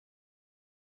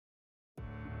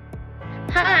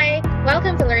Hi,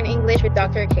 welcome to Learn English with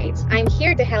Dr. Kate. I'm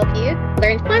here to help you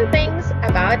learn fun things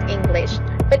about English.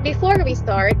 But before we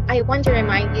start, I want to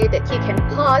remind you that you can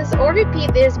pause or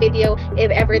repeat this video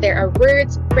if ever there are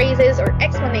words, phrases, or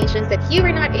explanations that you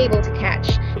were not able to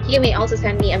catch. You may also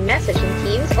send me a message in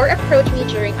Teams or approach me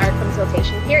during our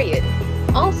consultation period.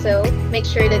 Also, make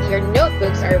sure that your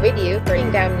notebooks are with you for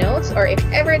writing down notes or if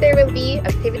ever there will be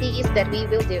activities that we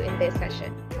will do in this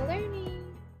session.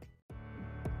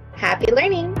 Happy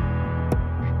learning!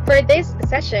 For this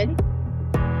session,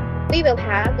 we will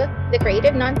have the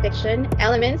creative nonfiction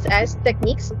elements as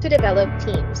techniques to develop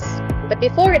teams. But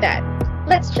before that,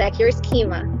 let's check your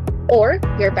schema or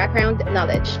your background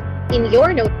knowledge. In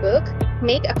your notebook,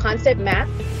 make a concept map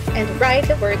and write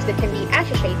the words that can be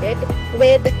associated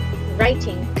with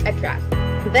writing a draft.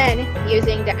 Then,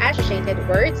 using the associated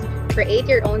words, create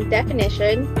your own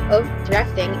definition of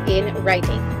drafting in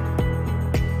writing.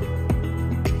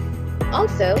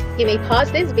 Also, you may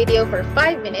pause this video for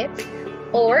 5 minutes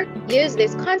or use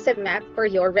this concept map for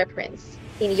your reference.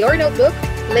 In your notebook,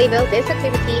 label this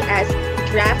activity as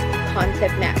Draft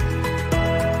Concept Map.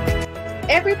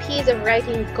 Every piece of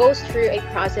writing goes through a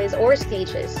process or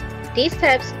stages. These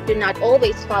steps do not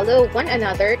always follow one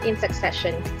another in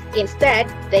succession. Instead,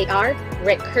 they are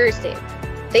recursive.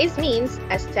 This means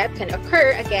a step can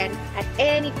occur again at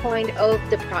any point of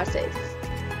the process.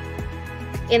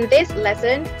 In this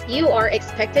lesson, you are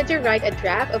expected to write a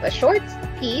draft of a short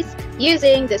piece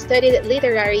using the studied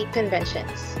literary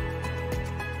conventions.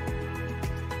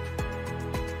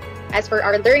 As for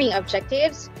our learning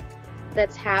objectives,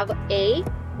 let's have A.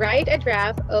 Write a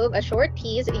draft of a short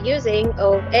piece using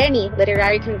any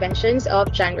literary conventions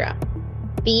of genre.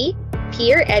 B.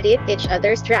 Peer edit each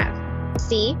other's draft.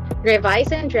 C.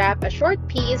 Revise and draft a short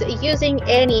piece using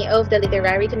any of the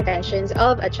literary conventions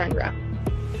of a genre.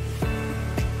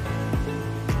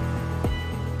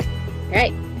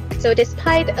 Right. So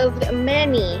despite of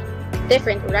many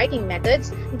different writing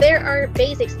methods, there are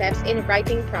basic steps in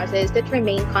writing process that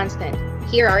remain constant.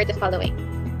 Here are the following.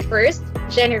 First,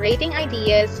 generating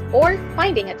ideas or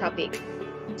finding a topic.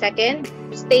 Second,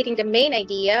 stating the main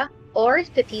idea or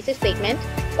the thesis statement,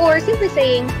 or simply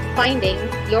saying finding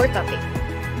your topic.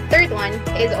 Third one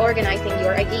is organizing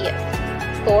your ideas.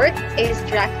 Fourth is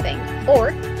drafting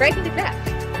or writing the draft.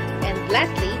 And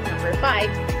lastly, number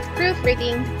 5,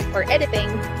 proofreading or editing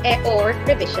or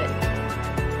revision.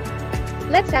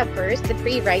 Let's have first the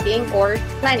pre-writing or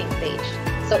planning stage.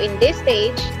 So in this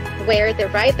stage, where the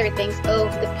writer thinks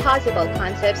of the possible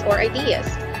concepts or ideas,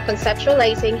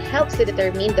 conceptualizing helps to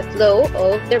determine the flow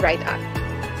of the write-up.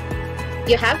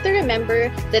 You have to remember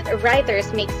that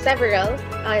writers make several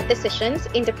decisions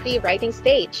in the pre-writing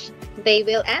stage. They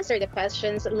will answer the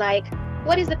questions like,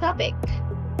 what is the topic?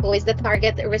 Who is the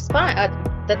target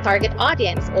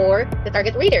audience or the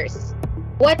target readers?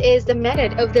 What is the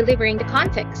method of delivering the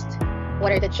context?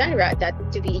 What are the genre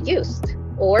that to be used?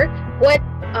 Or what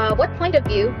point of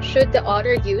view should the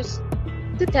author use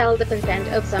to tell the content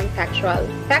of some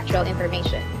factual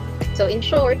information? So in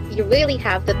short, you really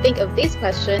have to think of these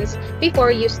questions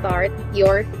before you start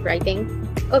your writing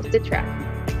of the draft.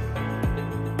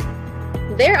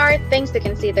 There are things to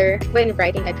consider when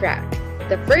writing a draft.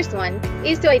 The first one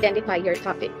is to identify your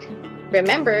topic.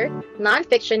 Remember,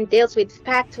 nonfiction deals with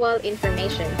factual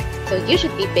information, so you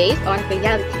should be based on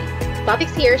reality.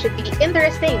 Topics here should be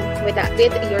interesting with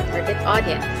your target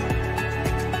audience.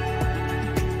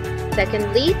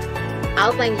 Secondly,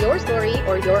 outline your story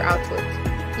or your output.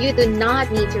 You do not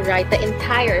need to write the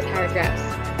entire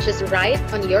paragraphs. Just write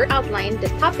on your outline the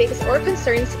topics or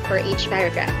concerns for each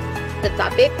paragraph. The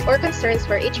topic or concerns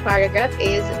for each paragraph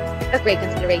is a great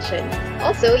consideration.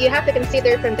 Also, you have to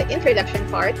consider from the introduction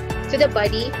part to the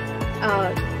body,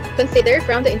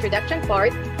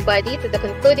 body to the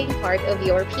concluding part of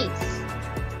your piece.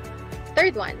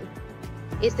 Third one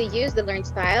is to use the learned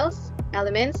styles,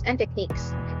 elements, and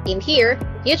techniques. In here,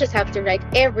 you just have to write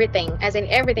everything, as in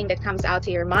everything that comes out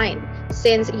to your mind.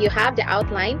 Since you have the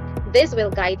outline, this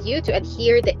will guide you to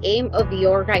adhere the aim of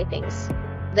your writings.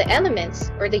 The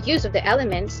elements or the use of the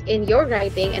elements in your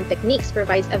writing and techniques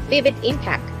provides a vivid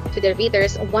impact to the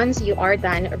readers once you are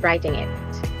done writing it.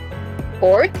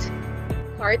 Fourth,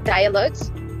 impart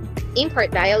dialogues,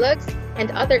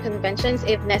 and other conventions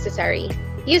if necessary.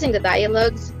 Using the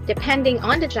dialogues, depending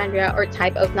on the genre or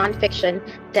type of nonfiction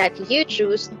that you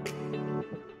choose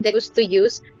to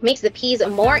use, makes the piece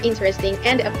more interesting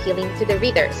and appealing to the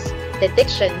readers. The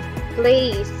diction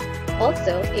plays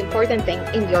also important thing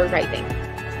in your writing.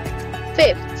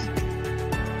 Fifth,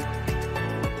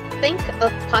 think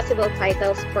of possible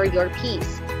titles for your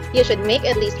piece. You should make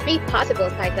at least 3 possible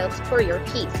titles for your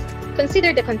piece.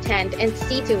 Consider the content and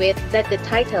see to it that the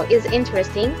title is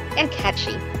interesting and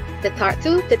catchy to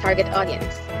the target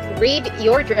audience. Read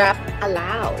your draft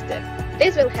aloud.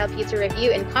 This will help you to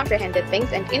review and comprehend the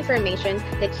things and information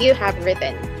that you have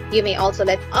written. You may also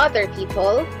let other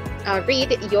people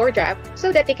read your draft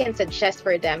so that they can suggest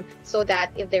for them, so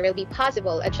that if there will be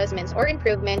possible adjustments or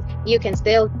improvement, you can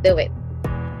still do it.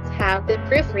 Have the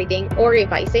proofreading or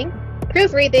revising.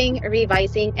 Proofreading,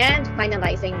 revising, and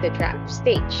finalizing the draft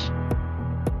stage.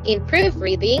 In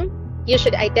proofreading, you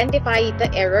should identify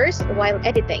the errors while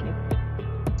editing.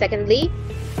 Secondly,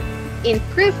 in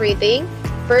proofreading,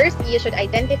 first, you should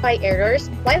identify errors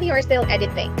while you are still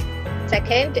editing.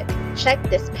 Second, check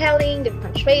the spelling, the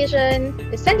punctuation,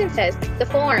 the sentences, the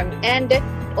form, and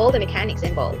all the mechanics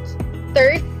involved.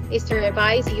 Third is to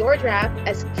revise your draft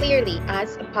as clearly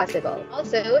as possible.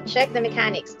 Also, check the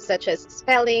mechanics such as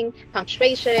spelling,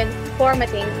 punctuation,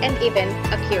 formatting, and even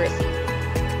accuracy.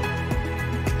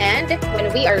 And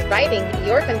when we are writing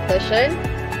your conclusion,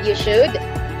 you should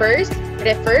first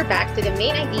refer back to the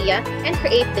main idea and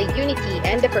create the unity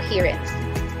and the coherence.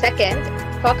 Second,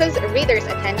 focus readers'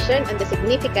 attention on the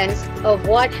significance of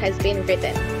what has been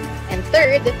written. And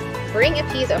third, bring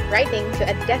a piece of writing to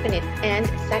a definite and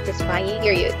satisfying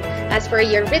period. As for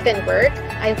your written work,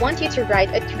 I want you to write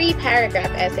a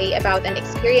 3-paragraph essay about an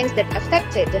experience that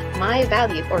affected my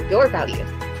value or your value.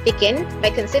 Begin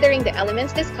by considering the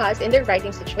elements discussed in the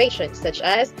writing situation, such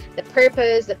as the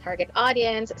purpose, the target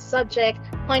audience, subject,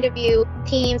 point of view,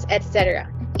 themes, etc.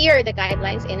 Here are the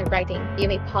guidelines in writing. You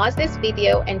may pause this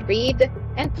video and read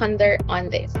and ponder on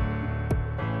this.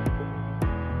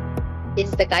 This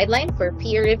is the guideline for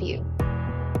peer review.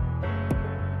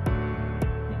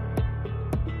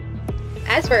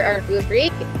 As for our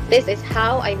rubric, this is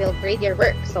how I will grade your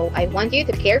work. So I want you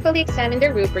to carefully examine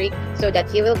the rubric so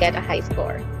that you will get a high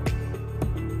score.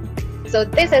 So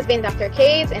this has been Dr.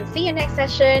 Kates, and see you next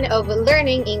session of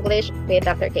Learning English with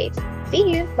Dr. Kates.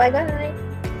 See you. Bye-bye.